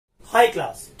Hi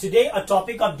class, today our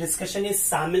topic of discussion is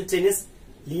simultaneous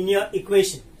linear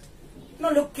equation.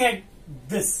 Now look at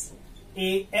this,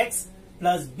 ax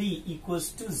plus b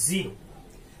equals to 0.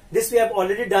 This we have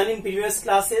already done in previous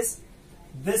classes.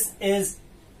 This is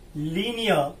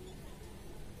linear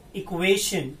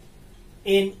equation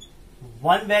in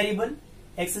one variable,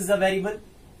 x is a variable.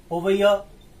 Over here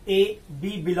a,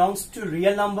 b belongs to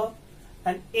real number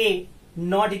and a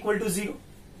not equal to 0.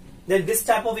 Then this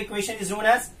type of equation is known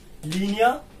as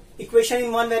linear equation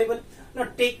in one variable. Now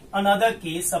take another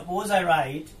case. Suppose I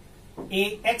write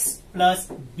ax plus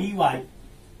by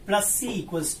plus c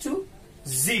equals to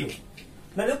 0.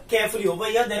 Now look carefully. Over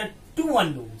here there are two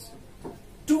unknowns,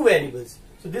 two variables.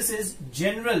 So this is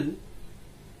general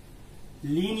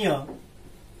linear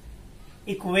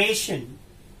equation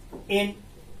in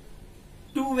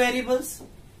two variables,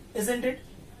 isn't it?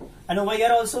 And over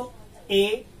here also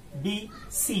a, b,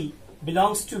 c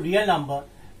belongs to real number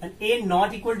and a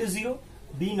not equal to 0,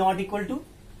 b not equal to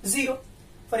 0.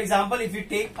 For example, if you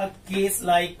take a case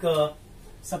like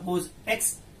suppose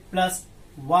x plus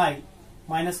y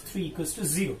minus 3 equals to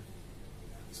 0.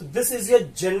 So this is your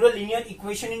general linear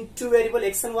equation in two variable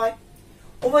x and y.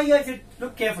 Over here if you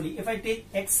look carefully, if I take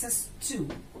x as 2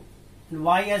 and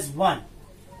y as 1,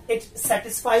 it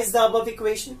satisfies the above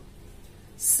equation.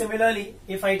 Similarly,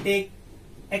 if I take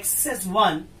x as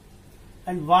 1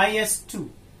 and y as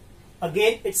 2,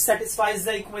 again it satisfies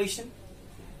the equation.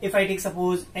 If I take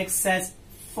suppose x as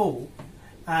 4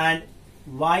 and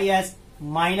y as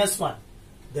minus 1,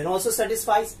 then also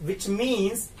satisfies, which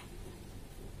means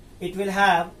it will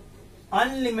have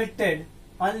unlimited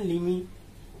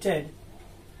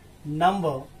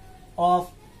number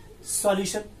of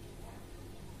solution,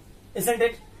 isn't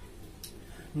it?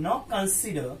 Now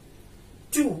consider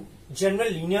two general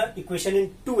linear equation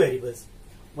in two variables.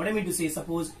 What I mean to say,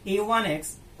 suppose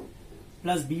a1x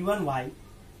plus b1y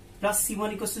plus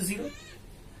c1 equals to 0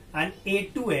 and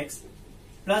a2x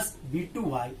plus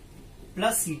b2y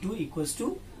plus c2 equals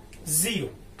to 0.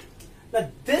 Now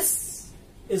this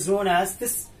is known as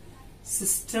this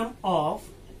system of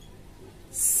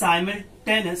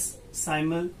simultaneous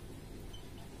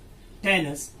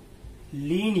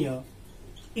linear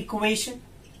equation.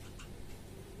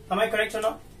 Am I correct or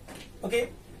not? Okay,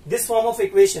 this form of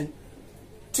equation,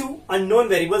 two unknown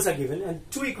variables are given and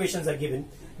two equations are given.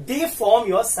 They form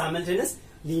your simultaneous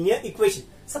linear equation.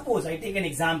 Suppose I take an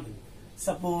example.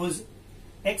 Suppose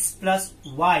x plus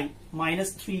y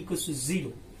minus 3 equals to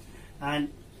 0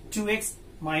 and 2x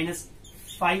minus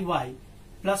 5y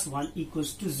plus 1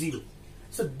 equals to 0.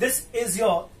 So this is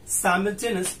your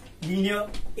simultaneous linear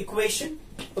equation.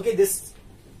 Okay, this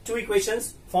two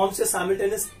equations forms your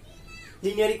simultaneous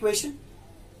linear equation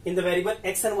in the variable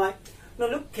x and y. Now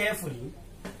look carefully.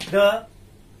 The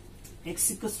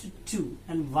x equals to 2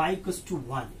 and y equals to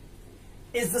 1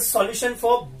 is the solution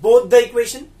for both the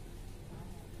equation.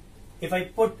 If I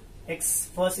put x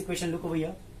first equation, look over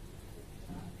here.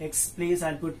 X place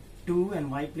I'll put 2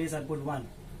 and y place I'll put 1.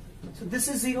 So this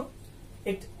is 0.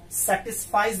 It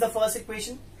satisfies the first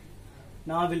equation.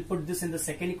 Now I will put this in the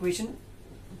second equation.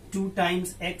 2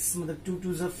 times x, 2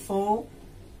 2s are 4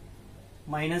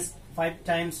 minus 5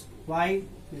 times y,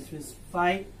 which is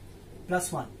 5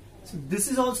 plus 1. So this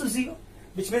is also 0,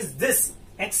 which means this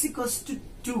x equals to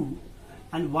 2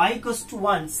 and y equals to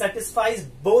 1 satisfies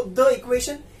both the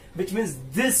equation, which means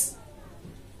this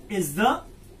is the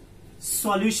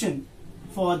solution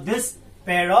for this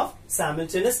pair of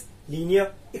simultaneous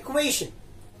linear equation.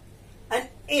 And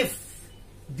if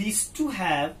these two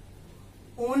have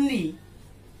only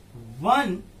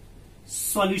one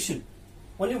solution,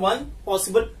 only one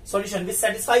possible solution which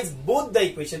satisfies both the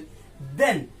equation,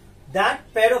 then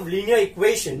that pair of linear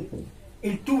equation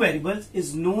in two variables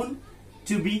is known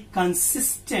to be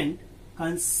consistent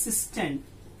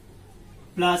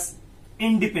plus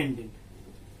independent.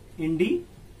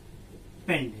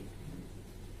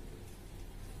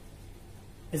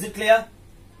 Is it clear?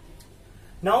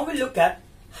 Now we look at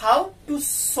how to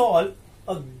solve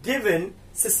a given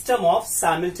system of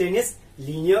simultaneous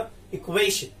linear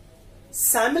equation.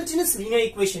 Simultaneous linear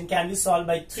equation can be solved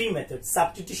by three methods: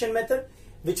 substitution method,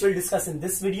 which we'll discuss in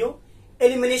this video,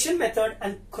 elimination method,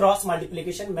 and cross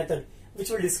multiplication method, which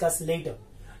we'll discuss later.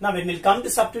 Now when we'll come to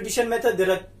substitution method,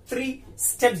 there are three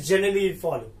steps generally we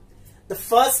follow. The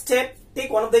first step,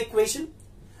 take one of the equation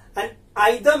and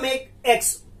either make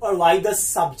x or y the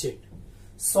subject.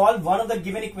 Solve one of the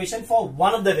given equation for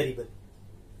one of the variable.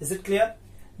 Is it clear?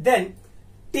 Then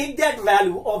take that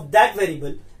value of that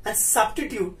variable and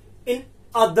substitute in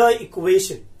other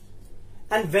equation.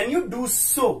 And when you do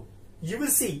so, you will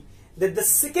see that the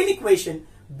second equation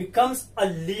becomes a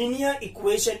linear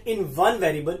equation in one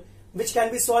variable which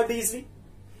can be solved easily.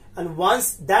 And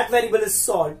once that variable is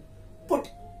solved, put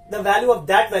the value of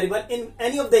that variable in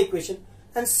any of the equation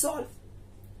and solve.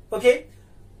 Okay,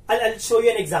 I'll show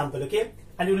you an example, okay,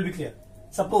 and it will be clear.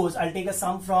 Suppose I'll take a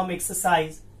sum from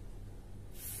exercise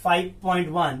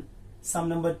 5.1, sum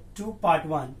number 2 part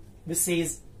 1, which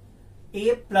says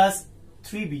a plus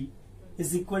 3b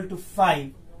is equal to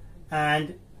 5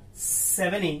 and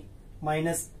 7a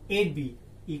minus 8b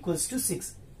equals to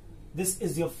 6. This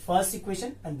is your first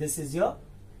equation and this is your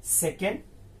second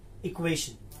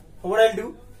equation. And what I'll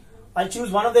do, I'll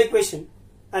choose one of the equation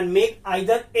and make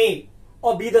either a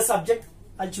or b the subject.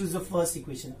 I'll choose the first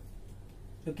equation.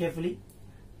 Look carefully.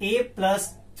 A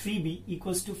plus 3b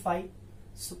equals to 5.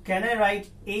 So can I write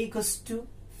a equals to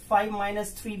 5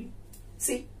 minus 3b?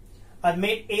 See, I've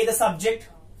made a the subject.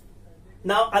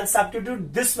 Now I'll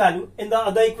substitute this value in the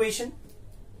other equation.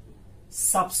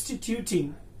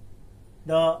 Substituting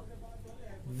the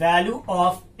value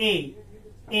of a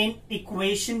in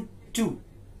equation 2.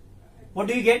 What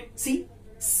do you get? See,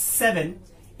 7.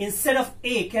 Instead of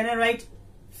a, can I write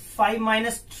 5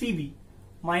 minus 3b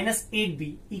minus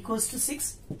 8b equals to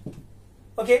 6?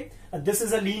 Okay, this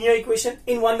is a linear equation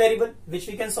in one variable which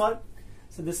we can solve.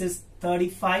 So this is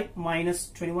 35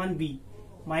 minus 21b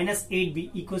minus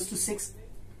 8b equals to 6,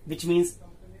 which means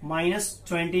minus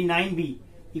 29b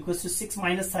equals to 6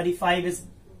 minus 35 is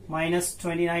minus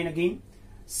 29 again.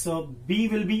 So b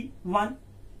will be 1.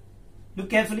 Look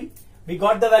carefully. We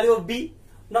got the value of b.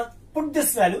 Now put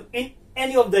this value in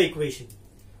any of the equation.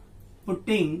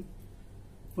 Putting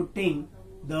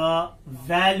the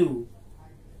value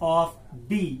of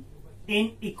b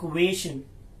in equation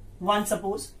 1,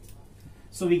 suppose.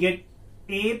 So we get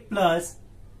a plus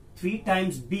 3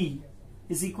 times b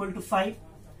is equal to 5,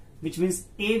 which means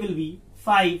a will be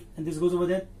 5 and this goes over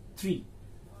there 3.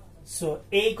 So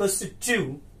a equals to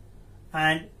 2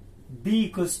 and b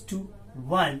equals to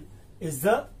 1 is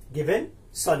the given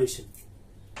solution.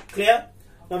 Clear?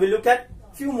 Now we look at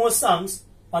few more sums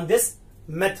on this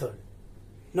method.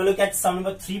 Now look at sum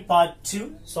number 3 part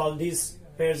 2. Solve these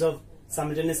pairs of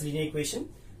simultaneous linear equation.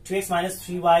 2x minus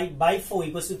 3y by 4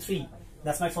 equals to 3.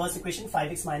 That's my first equation.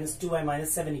 5x minus 2y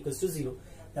minus 7 equals to 0.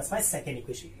 That's my second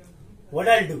equation. What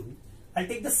I'll do, I'll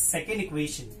take the second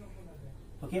equation.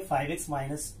 Okay, 5x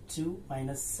minus 2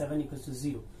 minus 7 equals to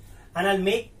 0. And I'll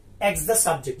make x the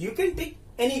subject. You can take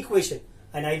any equation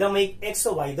and either make x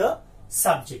or y the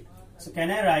subject. So can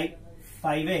I write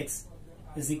 5x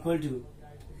is equal to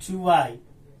 2y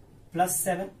plus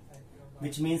 7,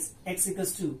 which means x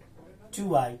equals to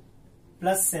 2y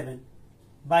plus 7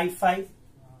 by 5.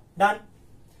 Done.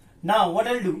 Now what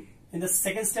I'll do, in the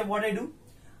second step what I do,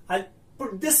 I'll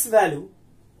put this value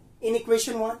in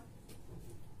equation 1.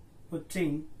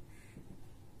 Putting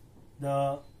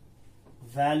the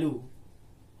value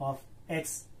of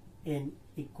x in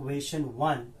equation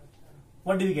 1.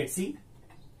 What do we get? See,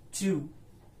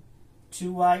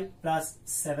 2y plus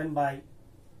 7 by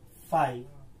 5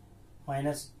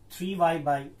 minus 3y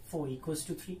by 4 equals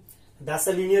to 3. That's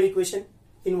a linear equation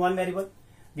in one variable.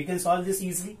 We can solve this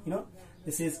easily. You know,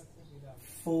 this is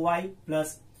 4y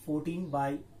plus 14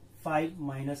 by 5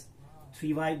 minus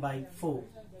 3y by 4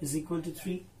 is equal to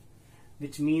 3,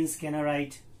 which means can I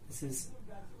write this is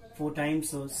 4 times,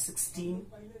 so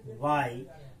 16y,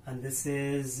 and this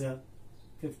is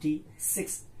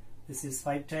 56. This is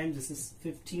 5 times, this is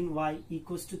 15y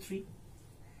equals to 3.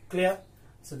 Clear?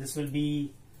 So this will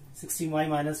be 16y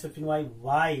minus 15y,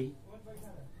 y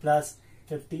plus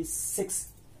 56,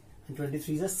 and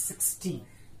 23 is a 60.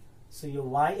 So your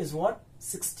y is what?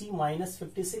 60 minus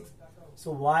 56.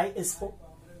 So y is 4.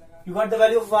 You got the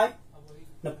value of y.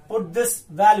 Now put this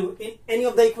value in any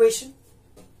of the equation.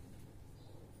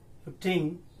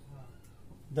 Putting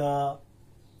the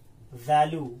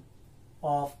value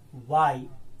of y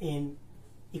in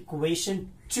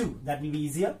equation 2, that will be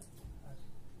easier.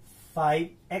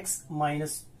 5x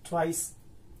minus twice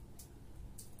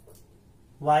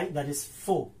y, that is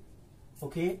 4.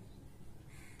 Okay,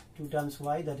 2 times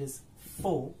y, that is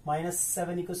 4, minus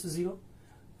 7 equals to 0,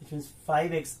 which means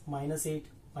 5x minus 8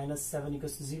 minus 7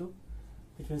 equals to 0,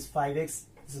 which means 5x,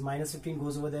 this is minus 15,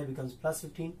 goes over there, becomes plus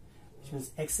 15, which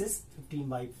means x is 15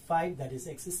 by 5, that is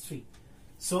x is 3.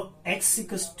 So x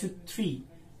equals to 3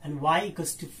 and y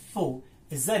equals to 4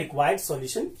 is the required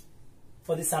solution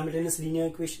for the simultaneous linear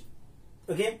equation.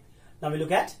 Okay, now we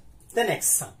look at the next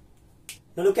sum.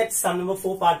 Now look at sum number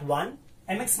 4 part 1.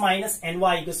 Mx minus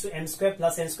ny equals to m square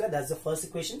plus n square, that's the first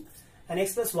equation, and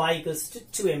x plus y equals to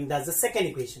 2m, that's the second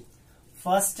equation.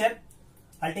 First step,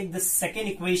 I'll take the second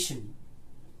equation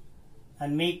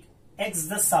and make x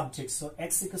the subject, so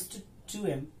x equals to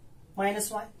 2m minus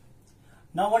y.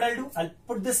 Now what I'll do, I'll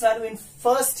put this value in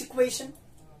first equation,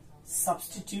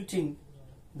 substituting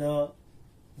the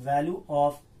value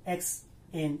of x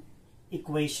in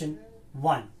equation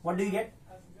 1. What do you get?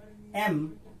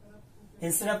 M,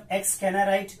 instead of x, can I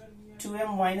write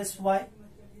 2m minus y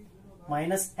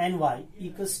minus ny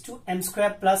equals to m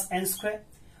square plus n square.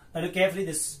 Now look carefully,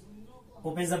 this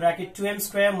opens the bracket, 2m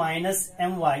square minus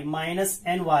my minus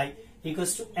ny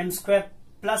equals to m square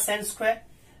plus n square,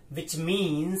 which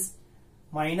means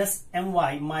minus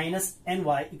my minus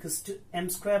ny equals to m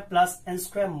square plus n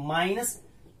square minus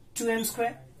 2m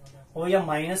square. Over here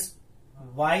minus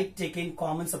y taken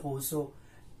common, suppose, so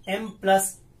m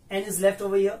plus n is left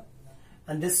over here,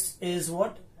 and this is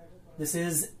what? This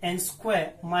is n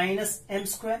square minus m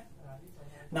square.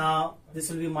 Now this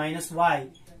will be minus y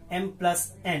m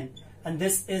plus n, and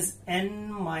this is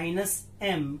n minus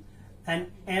m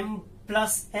and m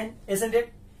plus n, isn't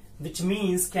it? Which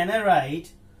means, can I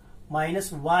write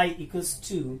minus y equals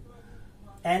to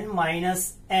n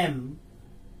minus m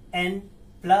n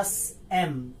plus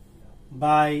m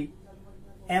by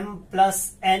m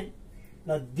plus n.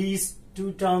 Now these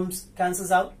two terms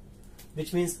cancels out,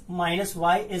 which means minus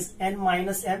y is n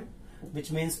minus m,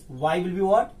 which means y will be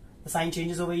what? The sign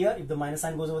changes over here. If the minus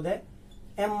sign goes over there,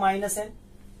 m minus n.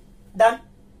 Done.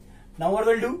 Now what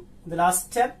we'll do, the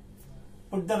last step,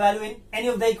 put the value in any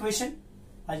of the equation.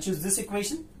 I'll choose this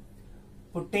equation,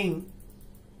 putting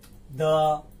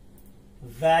the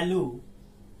value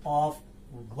of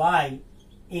y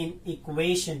in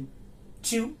equation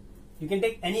 2. You can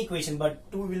take any equation, but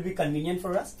 2 will be convenient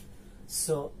for us.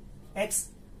 So x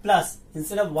plus,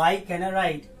 instead of y, can I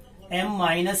write m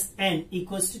minus n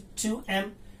equals to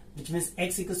 2m, which means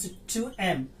x equals to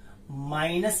 2m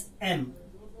minus m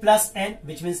plus n,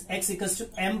 which means x equals to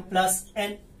m plus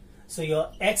n. So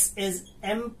your x is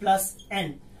m plus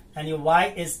n and your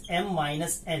y is m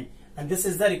minus n, and this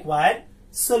is the required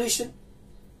solution.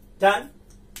 Done.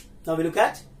 Now we look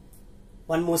at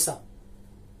one more sum.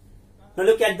 Now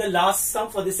look at the last sum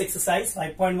for this exercise,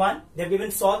 5.1. They have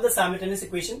given solve the simultaneous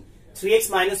equation 3x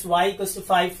minus y equals to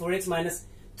 5, 4x minus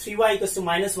 3y equals to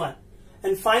minus 1,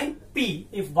 and find p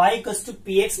if y equals to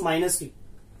px minus 3.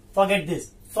 Forget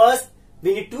this. First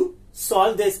we need to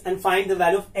solve this and find the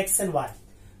value of x and y.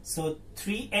 So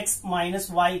 3x minus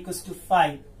y equals to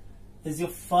 5 is your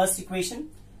first equation,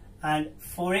 and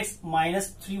 4x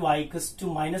minus 3y equals to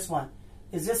minus 1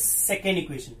 is your second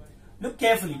equation. Look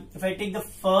carefully. If I take the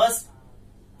first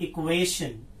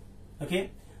equation,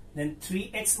 okay, then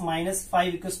 3x minus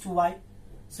 5 equals to y.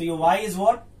 So your y is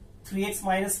what? 3x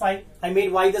minus 5. I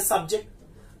made y the subject.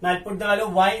 Now I'll put the value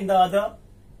of y in the other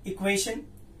equation,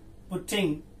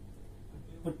 putting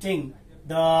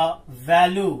the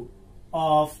value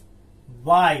of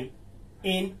y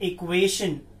in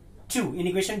equation 2. In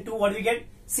equation 2, what do we get?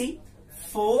 See,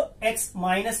 4x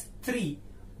minus 3,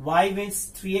 y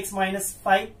means 3x minus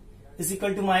 5 is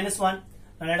equal to minus 1.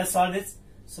 Now let us solve this.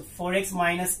 So 4x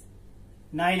minus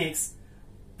 9x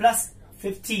plus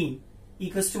 15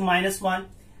 equals to minus 1,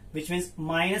 which means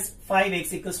minus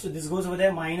 5x equals to, this goes over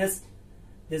there, minus,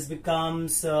 this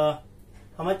becomes how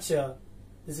much?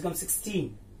 This becomes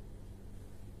 16,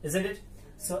 isn't it?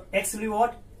 So x will be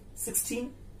what?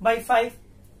 16 by 5.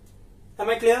 Am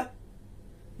I clear?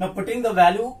 Now putting the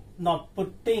value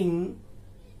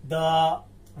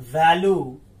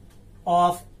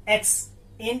of x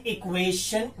in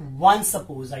equation 1,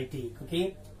 suppose I take,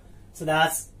 okay, so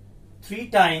that's 3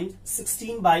 times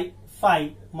 16 by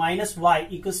 5 minus y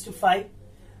equals to 5,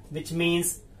 which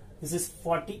means this is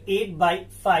 48 by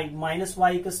 5 minus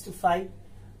y equals to 5,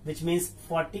 which means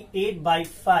 48 by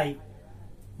 5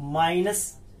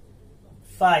 minus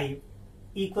 5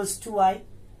 equals to y,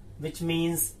 which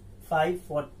means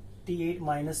 48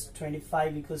 minus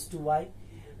 25 equals to y,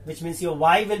 which means your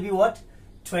y will be what?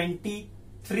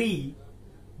 23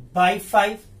 by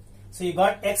 5. So you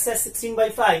got x as 16 by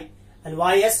 5 and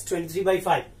y as 23 by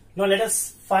 5. Now let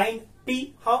us find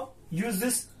p. How? Use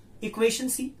this equation.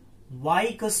 See, y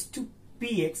equals to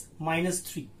px minus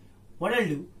 3. What I'll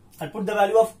do, I'll put the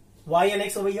value of y and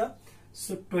x over here.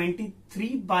 So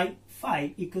 23 by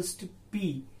 5 equals to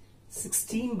p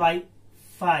 16 by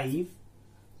 5,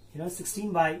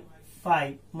 16 by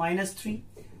 5 minus 3.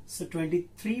 So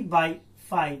 23 by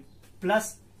 5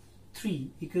 plus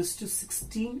 3 equals to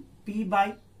 16p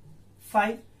by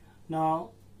 5. Now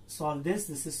solve this.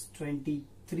 This is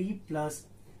 23 plus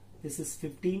this is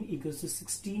 15 equals to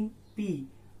 16p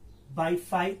by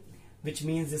 5, which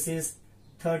means this is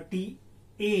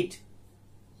 38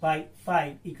 by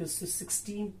 5 equals to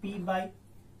 16p by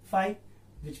 5.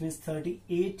 which means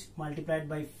 38 multiplied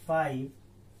by 5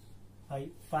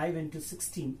 into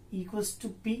 16 equals to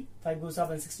P. 5 goes up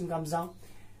and 16 comes down.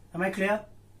 Am I clear?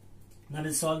 Now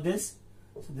let's solve this.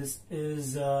 So this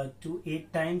is 2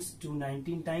 8 times, 2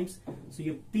 19 times. So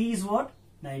your P is what?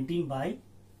 19 by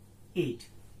 8.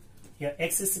 Your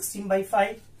X is 16 by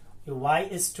 5. Your Y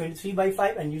is 23 by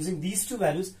 5. And using these two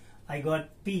values, I got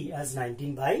P as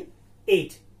 19 by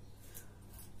 8.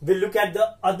 We'll look at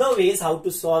the other ways how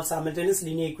to solve simultaneous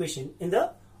linear equation in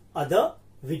the other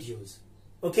videos.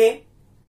 Okay.